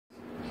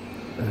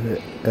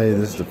Hey,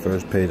 this is the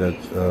first page I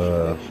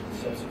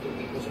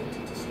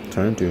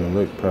turned to, and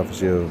look,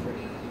 prophecy of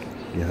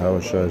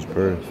Yahushua's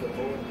birth.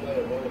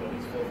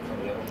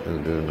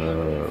 And then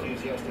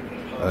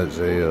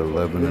Isaiah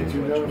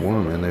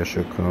 11:1, and there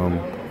shall come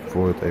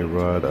forth a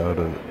rod out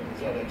of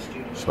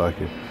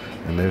Slakia,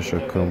 and there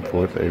shall come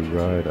forth a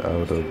rod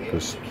out of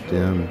the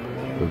stem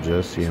of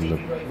Jesse, and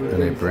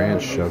a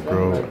branch shall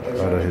grow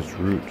out of his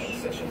roots.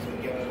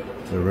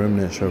 The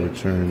remnant shall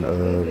return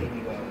of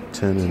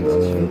 10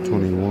 and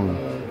 21.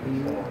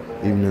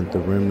 Even at the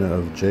remnant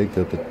of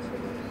Jacob,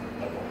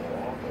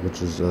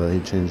 which is he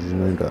changed his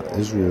name to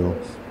Israel,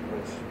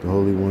 the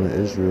Holy One of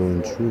Israel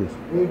in truth.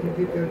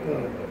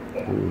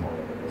 Ooh.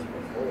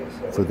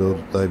 For though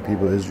thy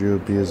people Israel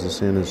be as the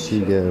sand of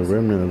sea, yet a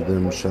remnant of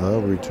them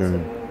shall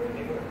return.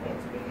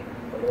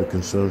 The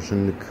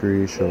consumption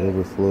decree shall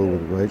overflow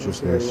with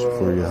righteousness,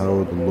 for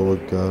Yahweh the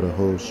Lord God of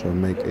hosts shall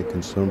make a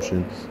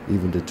consumption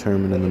even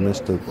determined in the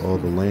midst of all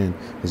the land.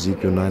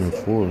 Ezekiel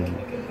 9:4,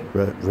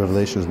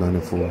 Revelations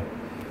 9:4.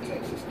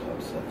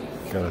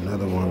 Got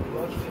another one,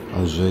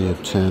 Isaiah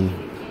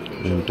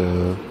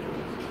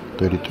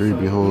 10:33.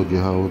 Behold,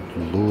 Yahweh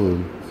the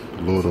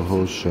Lord of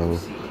hosts shall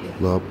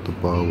lop the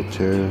bow with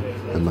terror,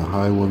 and the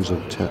high ones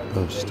of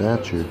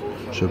stature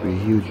shall be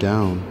hewed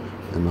down,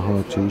 and the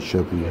haughty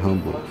shall be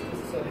humbled.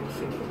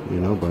 You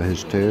know, by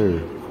his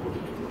terror,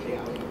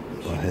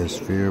 by his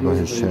fear, by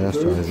his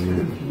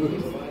chastisement,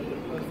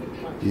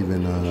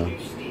 even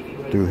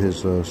through his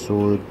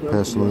sword,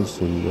 pestilence,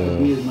 and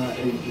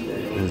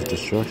his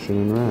destruction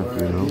and wrath.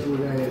 You know,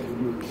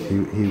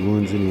 he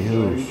wounds and he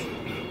heals,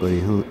 but he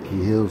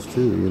heals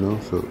too. You know,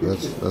 so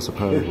that's a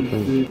powerful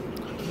thing.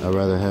 I'd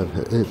rather have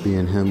it be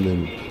in him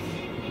than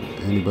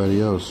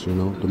anybody else. You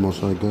know, the Most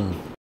High God.